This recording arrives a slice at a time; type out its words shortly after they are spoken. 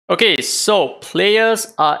Okay, so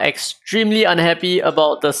players are extremely unhappy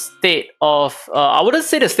about the state of, I wouldn't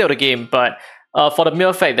say the state of the game, but for the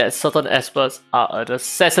mere fact that certain espers are a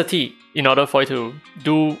necessity in order for you to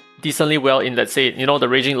do decently well in, let's say, the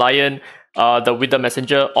Raging Lion, the Wither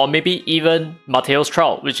Messenger, or maybe even Mateo's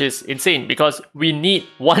Trial, which is insane because we need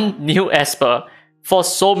one new esper for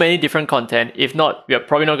so many different content. If not, we are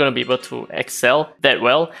probably not going to be able to excel that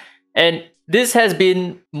well. And this has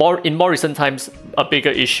been in more recent times a bigger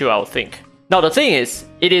issue, I would think. Now the thing is,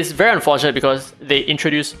 it is very unfortunate because they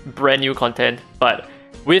introduce brand new content, but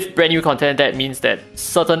with brand new content that means that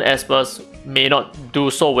certain espers may not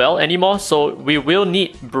do so well anymore, so we will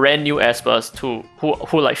need brand new espers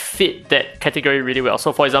who like fit that category really well.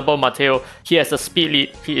 So for example, Mateo, he has the speed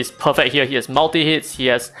lead, he is perfect here, he has multi-hits, he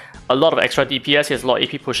has a lot of extra DPS, he has a lot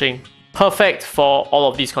of AP pushing. Perfect for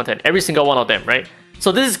all of these content, every single one of them, right?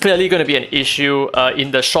 So this is clearly going to be an issue in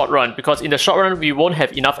the short run, because in the short run, we won't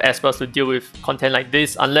have enough espers to deal with content like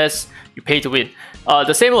this unless you pay to win.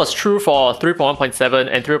 The same was true for 3.1.7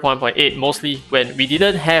 and 3.1.8, mostly when we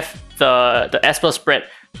didn't have the esper spread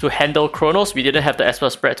to handle Chronos, we didn't have the esper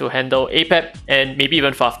spread to handle APEP, and maybe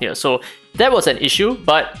even Fafnir. So that was an issue,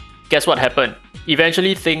 but guess what happened?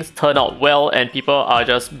 Eventually things turn out well and people are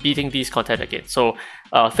just beating these content again. So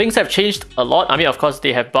things have changed a lot. I mean, of course,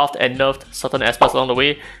 they have buffed and nerfed certain espers along the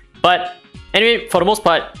way. But anyway, for the most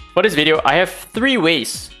part, for this video, I have 3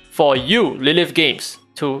 ways for you, Lilith Games,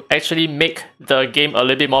 to actually make the game a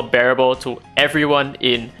little bit more bearable to everyone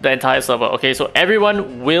in the entire server. Okay, so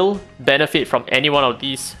everyone will benefit from any one of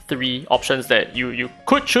these 3 options that you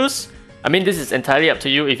could choose. I mean, this is entirely up to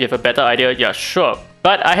you. If you have a better idea, yeah, sure.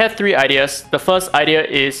 But I have 3 ideas. The first idea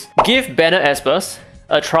is give banner espers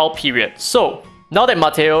a trial period. So now that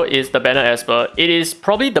Mateo is the banner esper, it is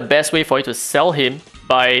probably the best way for you to sell him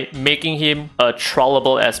by making him a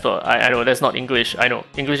trialable esper. I know that's not English. I know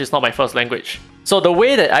English is not my first language. So the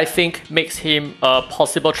way that I think makes him a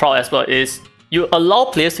possible trial esper is you allow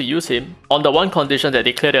players to use him on the one condition that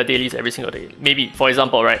they clear their dailies every single day. Maybe, for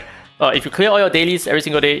example, right? If you clear all your dailies every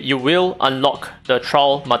single day, you will unlock the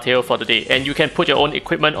trial Mateo for the day, and you can put your own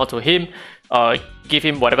equipment onto him, give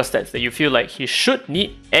him whatever stats that you feel like he should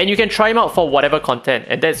need, and you can try him out for whatever content,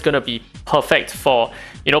 and that's gonna be perfect for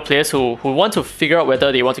players who want to figure out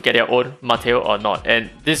whether they want to get their own Mateo or not. And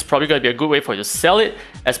this is probably gonna be a good way for you to sell it,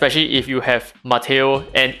 especially if you have Mateo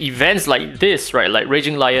and events like this, right? Like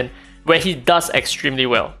Raging Lion, where he does extremely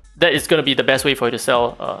well. That is going to be the best way for you to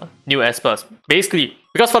sell new espers. Basically,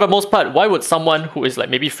 because for the most part, why would someone who is like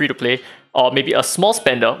maybe free to play or maybe a small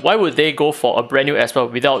spender, why would they go for a brand new esper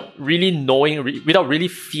without really knowing, without really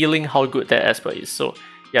feeling how good that esper is? So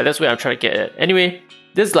yeah, that's where I'm trying to get at. Anyway,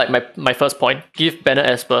 this is like my first point. Give banner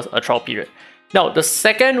espers a trial period. Now, the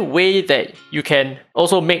second way that you can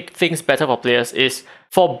also make things better for players is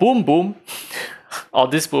for Boom Boom, or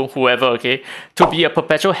this Boom, whoever, okay, to be a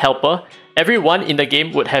perpetual helper. Everyone in the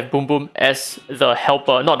game would have Boom Boom as the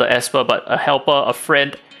helper, not the esper, but a helper, a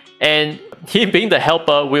friend. And him being the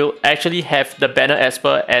helper will actually have the banner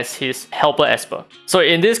esper as his helper esper. So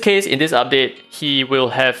in this case, in this update, he will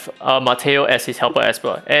have Mateo as his helper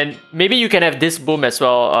esper. And maybe you can have this Boom as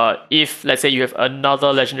well if, let's say, you have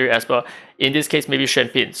another legendary esper. In this case, maybe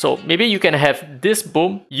Shenpin. So maybe you can have this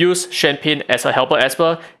Boom use Shenpin as a helper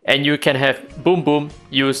esper, and you can have Boom Boom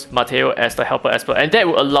use Mateo as the helper esper. And that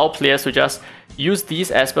will allow players to just use these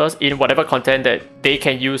espers in whatever content that they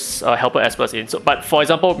can use helper espers in. So, but for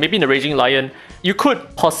example, maybe in the Raging Lion, you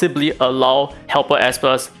could possibly allow helper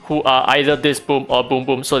espers who are either this Boom or Boom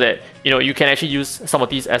Boom, so that you can actually use some of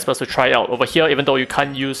these espers to try out over here, even though you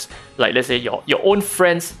can't use, like, let's say your own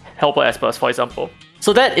friends' helper espers, for example.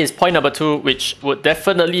 So that is point number 2, which would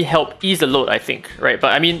definitely help ease the load, I think, right?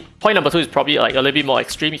 But I mean, point number 2 is probably like a little bit more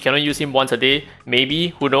extreme. You can only use him once a day, maybe,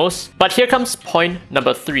 who knows? But here comes point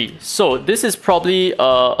number 3. So this is probably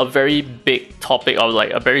a very big topic, or like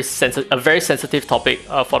a very sensitive topic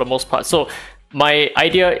for the most part. So my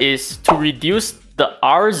idea is to reduce the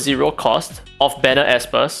R0 cost of banner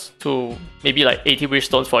espers to maybe like 80 wish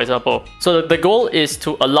stones, for example. So the goal is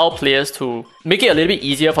to allow players to make it a little bit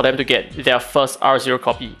easier for them to get their first R0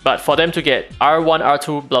 copy. But for them to get R1,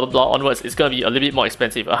 R2, blah, blah, blah onwards, it's going to be a little bit more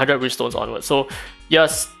expensive, 100 wish stones onwards. So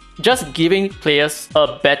yes, just giving players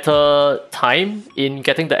a better time in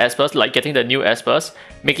getting the espers, like getting the new espers,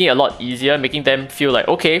 making it a lot easier, making them feel like,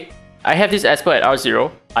 okay, I have this esper at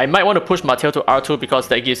R0, I might want to push Mateo to R2 because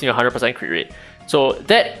that gives me a 100% crit rate. So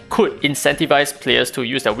that could incentivize players to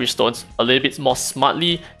use their wish stones a little bit more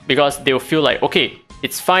smartly, because they'll feel like, okay,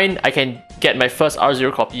 it's fine, I can get my first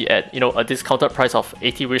R0 copy at a discounted price of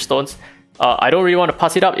 80 wish stones. I don't really want to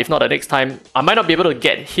pass it up. If not, the next time I might not be able to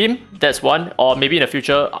get him. That's one. Or maybe in the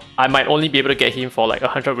future I might only be able to get him for like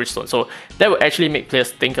 100 Bridgestone. So that would actually make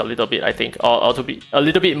players think a little bit, I think, or to be a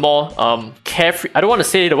little bit more carefree. I don't want to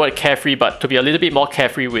say the word carefree, but to be a little bit more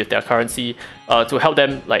carefree with their currency, to help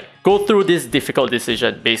them like go through this difficult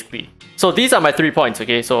decision, basically. So these are my 3 points,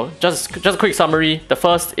 okay? So just a quick summary. The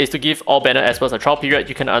first is to give all banner espers a trial period.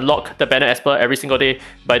 You can unlock the banner esper every single day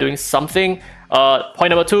by doing something. Point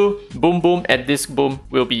number 2, boom boom and disc boom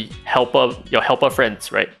will be your helper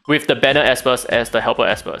friends, right? With the banner espers as the helper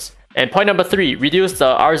espers. And point number 3, reduce the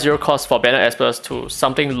R0 cost for banner espers to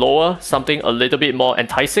something lower, something a little bit more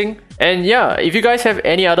enticing. And yeah, if you guys have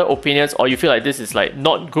any other opinions or you feel like this is like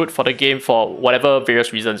not good for the game for whatever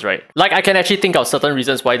various reasons, right? Like I can actually think of certain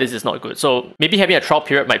reasons why this is not good. So maybe having a trial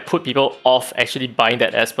period might put people off actually buying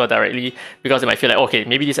that esper directly because they might feel like, okay,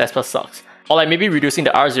 maybe this esper sucks. Or like maybe reducing the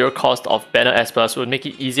R0 cost of banner espers would make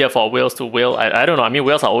it easier for whales to whale. I don't know, I mean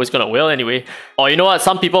whales are always gonna whale anyway. Or you know what,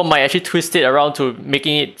 some people might actually twist it around to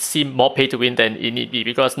making it seem more pay to win than it need be,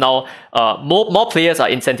 because now more players are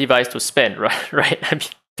incentivized to spend, right? I mean,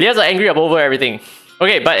 players are angry over everything.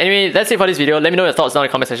 Okay, but anyway, that's it for this video. Let me know your thoughts down in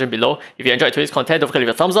the comment section below. If you enjoyed today's content, don't forget to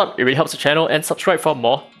leave a thumbs up. It really helps the channel, and subscribe for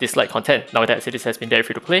more Dislyte content. Now with that said, this has been Derry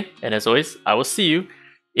Free to Play, and as always, I will see you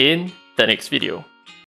in the next video.